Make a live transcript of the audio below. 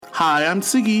Hi, I'm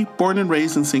Siggy, born and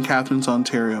raised in St. Catharines,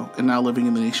 Ontario, and now living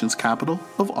in the nation's capital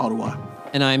of Ottawa.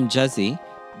 And I'm Jezzy,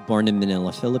 born in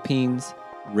Manila, Philippines,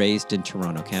 raised in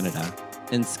Toronto, Canada,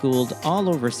 and schooled all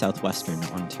over southwestern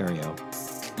Ontario.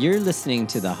 You're listening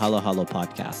to the Halo Halo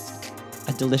podcast,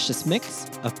 a delicious mix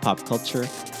of pop culture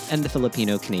and the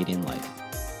Filipino-Canadian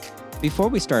life. Before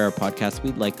we start our podcast,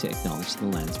 we'd like to acknowledge the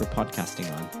lands we're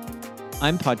podcasting on.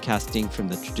 I'm podcasting from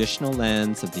the traditional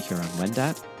lands of the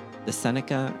Huron-Wendat, the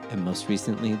Seneca, and most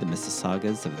recently, the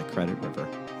Mississaugas of the Credit River.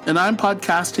 And I'm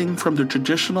podcasting from the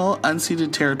traditional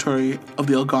unceded territory of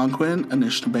the Algonquin and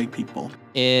Anishinaabe people.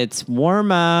 It's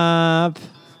warm-up.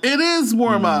 It is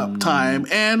warm-up time,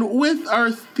 and with our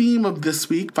theme of this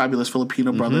week, Fabulous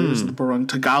Filipino Brothers, the Barong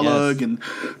Tagalog, and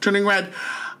Turning Red,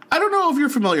 I don't know if you're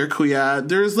familiar, Kuya.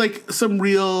 There's like some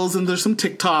reels and there's some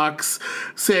TikToks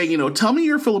saying, tell me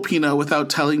you're Filipino without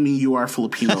telling me you are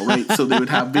Filipino, right? So they would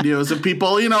have videos of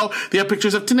people, they have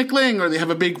pictures of tinikling or they have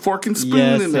a big fork and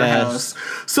spoon in their house.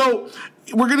 So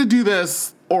we're going to do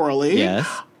this orally. Yes.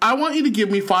 I want you to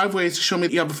give me 5 ways to show me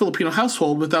that you have a Filipino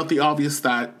household without the obvious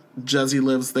that Jezzy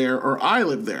lives there or I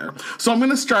live there. So I'm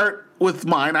going to start with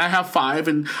mine. I have 5,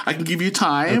 and I can give you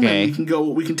time,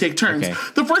 and we can take turns. Okay.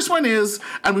 The first one is,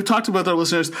 and we've talked about our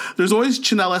listeners, there's always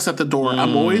chinelas at the door.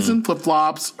 I'm always in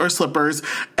flip-flops or slippers,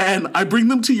 and I bring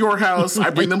them to your house.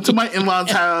 I bring them to my in-laws'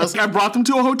 house. I brought them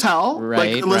to a hotel.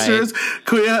 Listeners,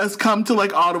 Kuya has come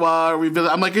to Ottawa, or we've been,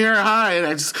 I'm like, here, hi,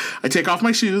 and I take off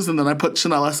my shoes, and then I put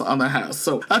chinelas on their house.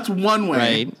 So that's one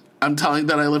way. Right. I'm telling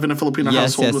that I live in a Filipino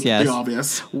household with the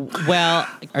obvious. Well,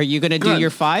 are you going to do your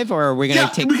 5, or are we going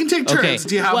to take... we can take turns. Okay.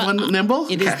 Do you have one nimble?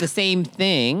 It is the same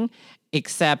thing,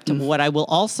 except what I will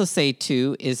also say,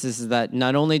 too, is that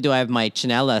not only do I have my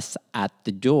chinelas at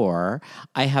the door,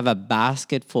 I have a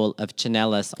basket full of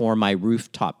chinelas for my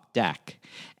rooftop deck.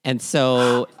 And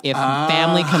so if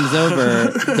family comes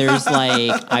over, there's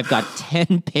I've got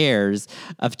 10 pairs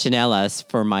of chinelas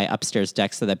for my upstairs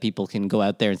deck so that people can go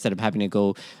out there instead of having to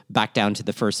go back down to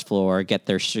the first floor, get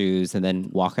their shoes, and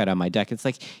then walk out on my deck. It's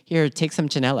here, take some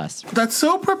chinelas. That's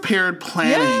so prepared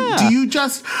planning. Yeah.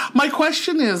 My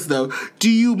question is, though, do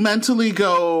you mentally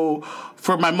go...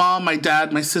 For my mom, my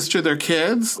dad, my sister, their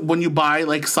kids, when you buy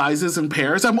sizes and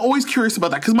pairs? I'm always curious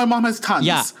about that because my mom has tons.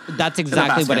 Yeah, that's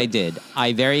exactly what I did.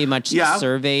 I very much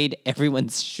surveyed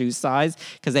everyone's shoe size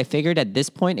because I figured at this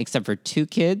point, except for 2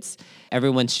 kids,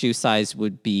 everyone's shoe size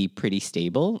would be pretty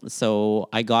stable. So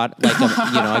I got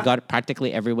I got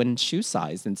practically everyone's shoe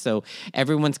size. And so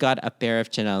everyone's got a pair of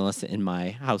chinelas in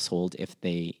my household if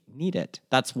they need it.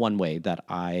 That's one way that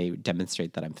I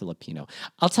demonstrate that I'm Filipino.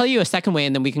 I'll tell you a second way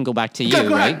and then we can go back to you,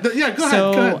 right? Go ahead.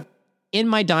 Go ahead. In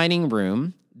my dining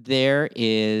room, there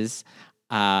is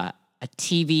a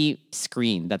TV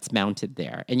screen that's mounted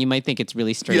there. And you might think it's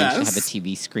really strange to have a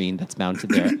TV screen that's mounted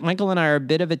there. Michael and I are a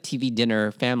bit of a TV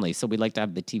dinner family, so we like to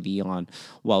have the TV on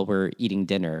while we're eating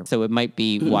dinner. So it might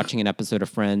be watching an episode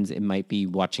of Friends. It might be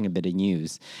watching a bit of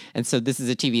news. And so this is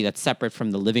a TV that's separate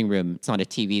from the living room. It's not a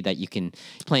TV that you can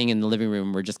playing in the living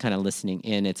room. We're just kind of listening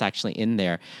in. It's actually in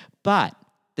there. But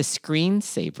the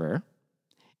screensaver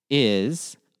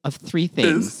is of 3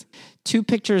 things. 2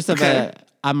 pictures of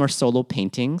Amor Solo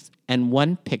paintings and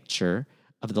 1 picture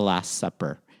of The Last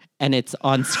Supper. And it's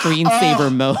on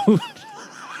screensaver mode.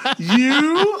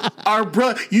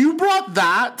 You brought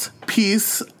that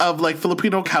piece of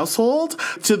Filipino household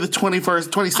to the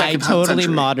 22nd I totally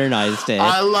modernized it.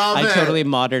 I love it. I totally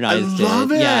modernized it. I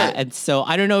love it. Yeah. And so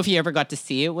I don't know if you ever got to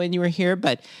see it when you were here,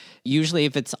 but usually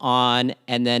if it's on,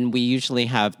 and then we usually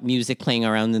have music playing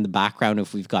around in the background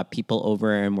if we've got people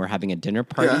over and we're having a dinner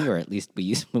party, or at least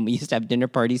when we used to have dinner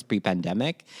parties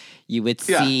pre-pandemic, you would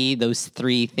see those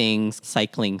 3 things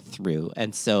cycling through.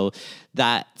 And so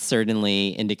that certainly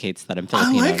indicates that I'm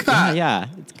Filipino. I like that. Yeah.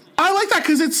 I like that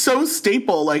because it's so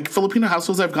staple. Filipino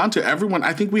households I've gone to, everyone,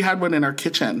 I think we had one in our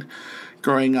kitchen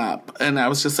growing up, and I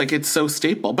was just it's so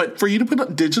staple. But for you to put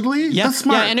it digitally, that's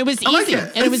smart. Yeah, and it was easy. Like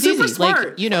it. And it was easy.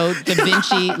 Smart. Da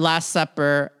Vinci, Last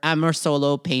Supper, Amor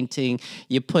Solo painting.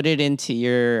 You put it into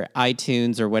your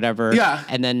iTunes or whatever,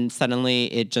 and then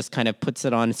suddenly it just kind of puts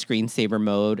it on screensaver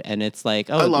mode, and it's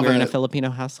we're in a Filipino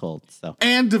household. So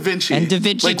and Da Vinci, too.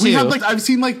 We have I've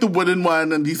seen the wooden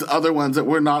one and these other ones that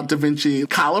were not Da Vinci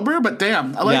caliber, but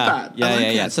damn, I like that.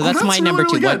 Yeah. So that's my number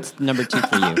 2. What's number 2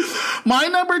 for you? My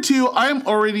number 2, I'm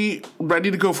already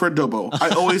ready to go for adobo.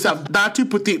 I always have datu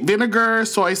puti, vinegar,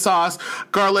 soy sauce,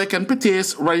 garlic, and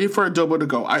patis ready for adobo to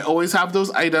go. I always have those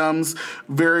items.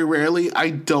 Very rarely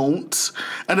I don't.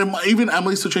 And then even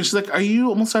Emily's so trained. She's like, "Are you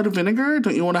almost out of vinegar?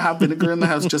 Don't you want to have vinegar in the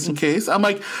house just in case?" I'm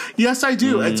like, "Yes, I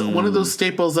do." It's one of those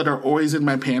staples that are always in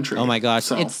my pantry. Oh my gosh,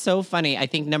 it's so funny. I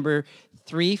think number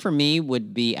 3 for me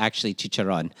would be actually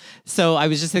chicharron. So I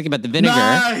was just thinking about the vinegar.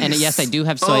 Nice. And yes, I do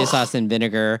have soy sauce and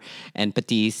vinegar and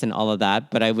patis and all of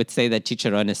that. But I would say that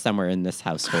chicharron is somewhere in this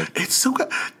household. It's so good.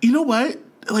 You know what?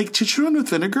 Like chicharron with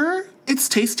vinegar, it's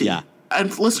tasty. Yeah.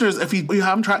 And listeners, if you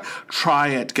haven't tried, try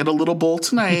it. Get a little bowl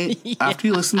tonight after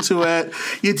you listen to it.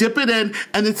 You dip it in,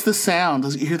 and it's the sound.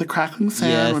 You hear the crackling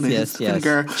sound when it hits the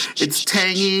vinegar. It's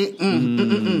tangy.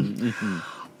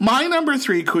 My number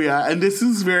 3, Kuya, and this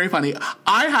is very funny.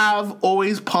 I have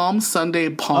always Palm Sunday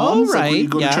palms. Oh, right. Like when you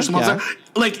go to church on Palm Sunday.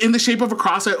 Like in the shape of a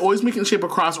cross. I always make it in the shape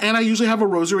of a cross. And I usually have a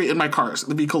rosary in my cars,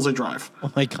 the vehicles I drive.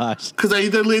 Oh my gosh. Because I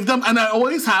either leave them, and I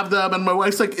always have them, and my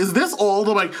wife's like, is this old?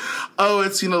 I'm like, oh,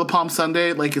 it's, the Palm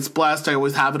Sunday. Like, it's blessed. I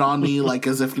always have it on me, like,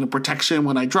 as if, protection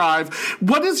when I drive.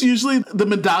 What is usually the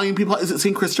medallion people, is it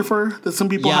St. Christopher that some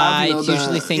people have? Yeah, it's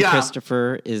usually St.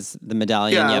 Christopher is the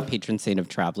medallion, patron saint of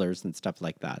travelers and stuff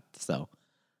like that, so...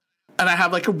 And I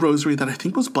have like a rosary that I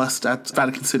think was blessed at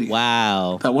Vatican City.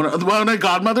 Wow. That one, the one my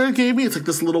godmother gave me. It's like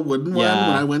this little wooden one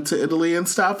when I went to Italy and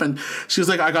stuff. And she was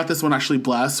like, I got this one actually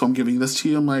blessed, so I'm giving this to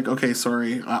you. I'm like, okay,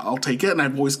 sorry, I'll take it. And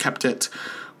I've always kept it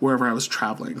wherever I was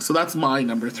traveling. So that's my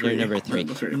number 3. Your number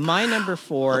 3. My number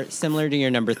 4, similar to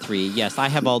your number 3. Yes, I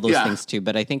have all those things too.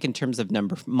 But I think in terms of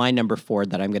my number 4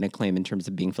 that I'm going to claim in terms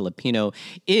of being Filipino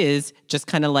is just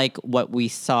kind of like what we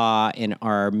saw in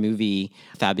our movie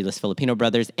Fabulous Filipino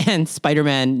Brothers and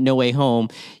Spider-Man No Way Home.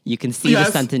 You can see the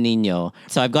Santo Niño.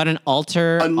 So I've got an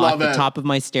altar at the top of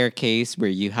my staircase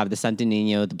where you have the Santo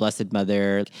Niño, the Blessed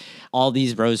Mother, all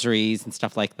these rosaries and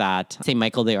stuff like that. St.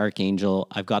 Michael the Archangel.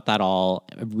 I've got that all.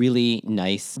 Really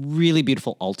nice, really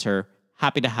beautiful altar.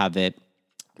 Happy to have it.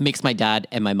 Makes my dad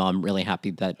and my mom really happy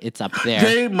that it's up there.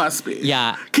 They must be.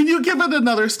 Yeah. Can you give it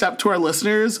another step to our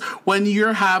listeners? When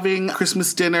you're having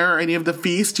Christmas dinner or any of the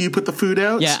feast, do you put the food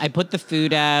out? Yeah, I put the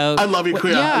food out. I love you,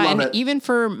 Kuya. Yeah, I love and it. even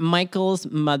for Michael's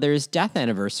mother's death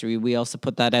anniversary, we also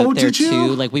put that out there too.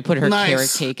 Like we put her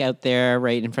carrot cake out there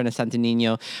right in front of Santo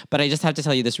Niño. But I just have to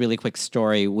tell you this really quick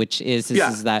story, which is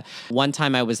that one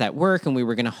time I was at work and we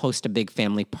were going to host a big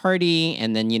family party.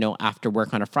 And then, after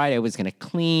work on a Friday, I was going to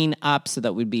clean up so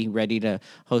that we'd be ready to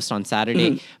host on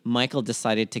Saturday. Michael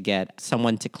decided to get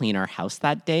someone to clean our house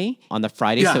that day on the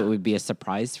Friday, so it would be a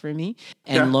surprise for me.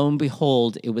 And lo and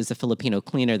behold, it was a Filipino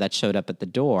cleaner that showed up at the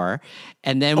door.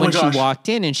 And then when she walked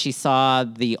in and she saw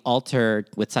the altar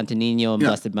with Santo Niño and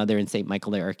Blessed Mother and St.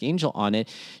 Michael the Archangel on it,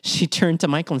 she turned to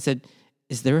Michael and said,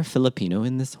 "Is there a Filipino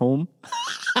in this home?"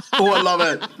 Oh, I love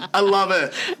it. I love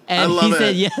it. And he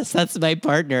said, yes, that's my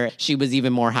partner. She was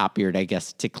even more happier, I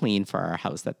guess, to clean for our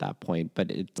house at that point.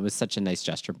 But it was such a nice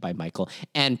gesture by Michael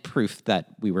and proof that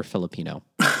we were Filipino.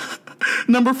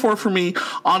 Number 4 for me,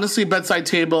 honestly, bedside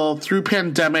table through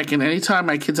pandemic, and anytime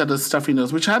my kids had a stuffy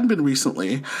nose, which hadn't been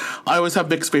recently, I always have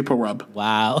Vicks Vapor Rub.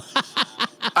 Wow.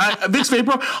 Vicks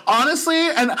Vapor, honestly,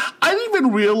 and I didn't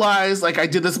even realize, like, I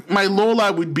did this. My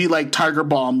Lola would be like Tiger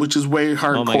Balm, which is way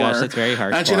hardcore. Oh my gosh, that's very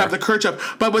hardcore. And she'd have the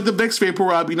kerchief. But with the Vicks Vapor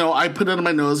Rub, I put it on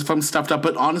my nose if I'm stuffed up.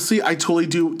 But honestly, I totally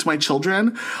do to my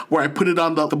children, where I put it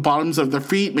on the bottoms of their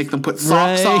feet, make them put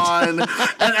socks on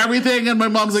and everything. And my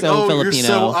mom's like, so Filipino. You're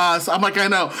so us. I'm like, I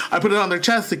know. I put it on their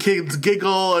chest. The kids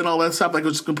giggle and all that stuff. Like,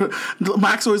 I'm just going to put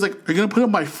Max always like, are you going to put it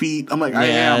on my feet? I'm like, I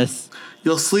am.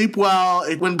 You'll sleep well.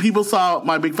 When people saw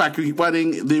my big fat Greek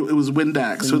wedding, it was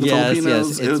Windex. For the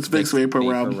Filipinos, it was Vicks Vapor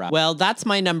Rub. Well, that's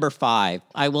my number 5.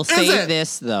 I will say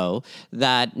this, though,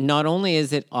 that not only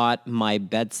is it at my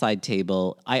bedside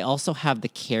table, I also have the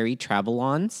Carry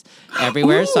travel-ons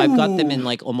everywhere. Ooh. So I've got them in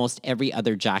like almost every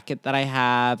other jacket that I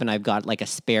have, and I've got like a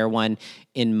spare one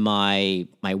in my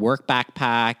work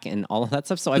backpack and all of that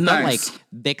stuff. So I've got like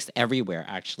Vicks everywhere,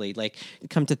 actually. Like,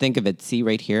 come to think of it, see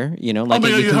right here, like oh my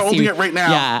God, you're holding it right now.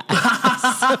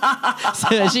 Yeah.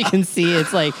 so as you can see,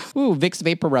 it's like, Vicks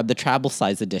Vapor Rub, the travel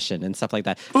size edition and stuff like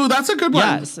that. Ooh, that's a good one.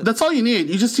 Yeah, so that's all you need.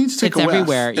 You just need to take a whiff. It's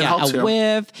everywhere. Yeah, a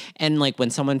whiff. And like when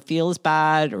someone feels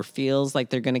bad or feels like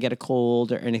they're going to get a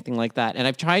cold or anything like that. And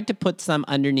I've tried to put some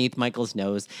underneath Michael's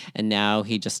nose, and now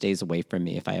he just stays away from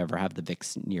me if I ever have the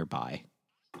Vicks nearby.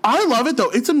 I love it,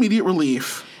 though. It's immediate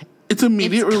relief. It's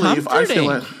immediate relief. I feel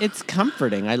it. It's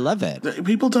comforting. I love it.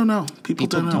 People don't know. People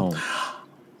don't know.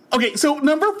 Okay, so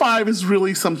number 5 is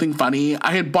really something funny.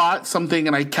 I had bought something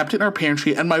and I kept it in our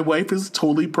pantry, and my wife is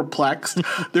totally perplexed.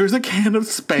 There's a can of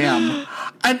Spam.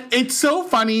 And it's so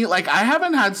funny. Like, I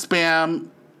haven't had Spam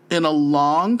in a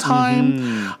long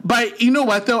time. But you know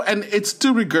what, though? And it's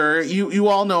de rigueur. You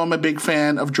all know I'm a big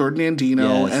fan of Jordan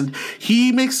Andino. Yes. And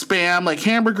he makes Spam, like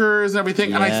hamburgers and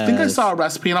everything. And I think I saw a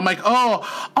recipe and I'm like,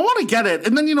 oh, I want to get it.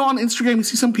 And then, you know, on Instagram, you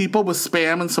see some people with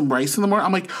Spam and some rice in the morning.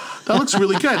 I'm like, that looks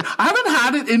really good. I haven't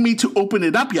had it in me to open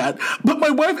it up yet. But my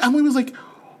wife, Emily, was like,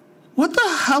 what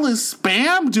the hell is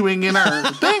Spam doing in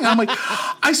our thing? I'm like,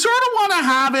 I sort of want to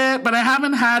have it, but I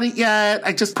haven't had it yet.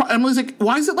 Emily's like,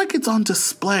 why is it like it's on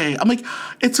display? I'm like,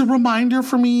 it's a reminder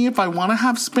for me if I want to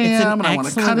have Spam and I want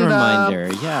to cut it reminder.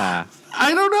 up. Yeah.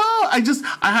 I don't know.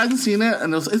 I hadn't seen it,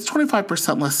 and it's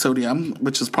 25% less sodium,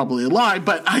 which is probably a lie,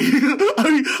 but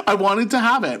I wanted to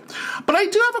have it. But I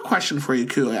do have a question for you,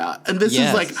 Kuya, and this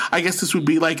is like, I guess this would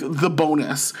be like the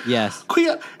bonus. Yes.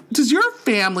 Kuya, does your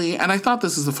family, and I thought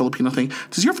this is a Filipino thing,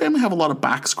 does your family have a lot of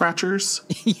back scratchers?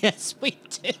 Yes, we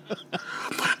do.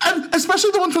 And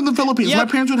especially the ones from the Philippines. Yep. My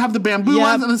parents would have the bamboo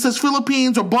ones, and it says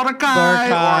Philippines or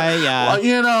Boracay or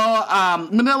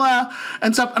Manila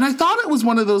and stuff. And I thought it was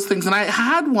one of those things, and I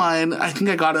had one. I think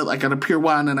I got it like at a Pier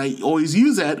 1, and I always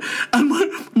use it. And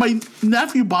my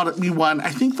nephew bought me one,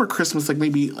 I think for Christmas, like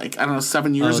maybe like, I don't know,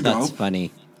 7 years ago. Oh, that's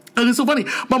funny. And it's so funny.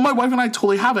 But my wife and I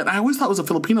totally have it. And I always thought it was a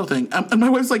Filipino thing. And my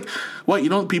wife's like, what, you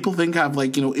know, people think have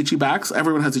like, you know, itchy backs?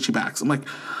 Everyone has itchy backs. I'm like,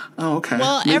 oh, okay.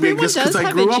 Well, maybe everyone does have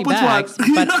itchy backs.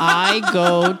 But I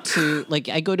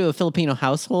go to a Filipino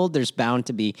household, there's bound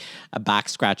to be a back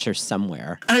scratcher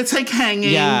somewhere. And it's like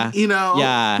hanging, you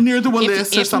know, near the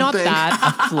walis or something. If not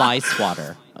that, a fly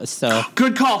swatter. So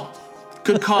Good call.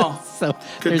 So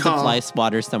there's a fly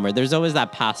swatter somewhere. There's always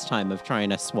that pastime of trying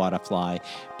to swat a fly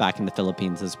back in the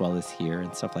Philippines as well as here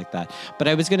and stuff like that. But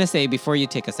I was going to say, before you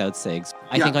take us out, Sigs,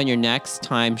 I think on your next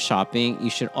time shopping, you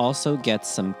should also get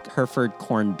some Hereford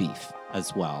corned beef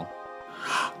as well.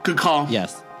 Good call.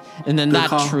 Yes. And then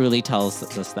truly tells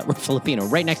us that we're Filipino,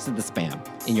 right next to the Spam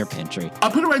in your pantry. I'll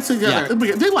put it right together.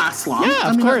 Yeah. They last long. Yeah,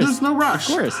 of course. There's no rush.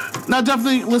 Of course. Now,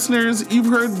 definitely, listeners, you've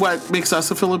heard what makes us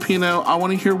a Filipino. I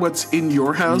want to hear what's in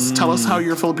your house. Tell us how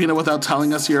you're Filipino without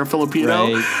telling us you're a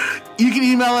Filipino. Right. You can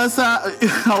email us at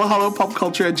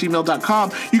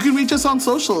hellopopculture@gmail.com. You can reach us on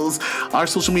socials. Our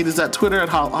social media is at Twitter at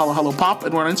hellopop,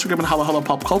 and we're on Instagram at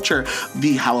hellopopculture.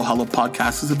 The Hello Hello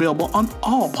podcast is available on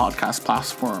all podcast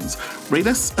platforms. Rate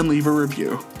us and leave a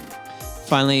review.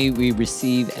 Finally, we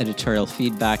receive editorial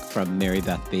feedback from Mary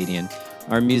Beth Badian.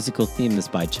 Our musical theme is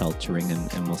by Cheltering,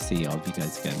 and we'll see all of you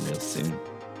guys again real soon.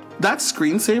 That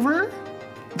screensaver?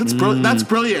 That's brilliant. That's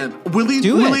brilliant. Willie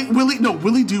Do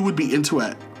would be into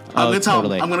it. I'm going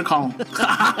to call him.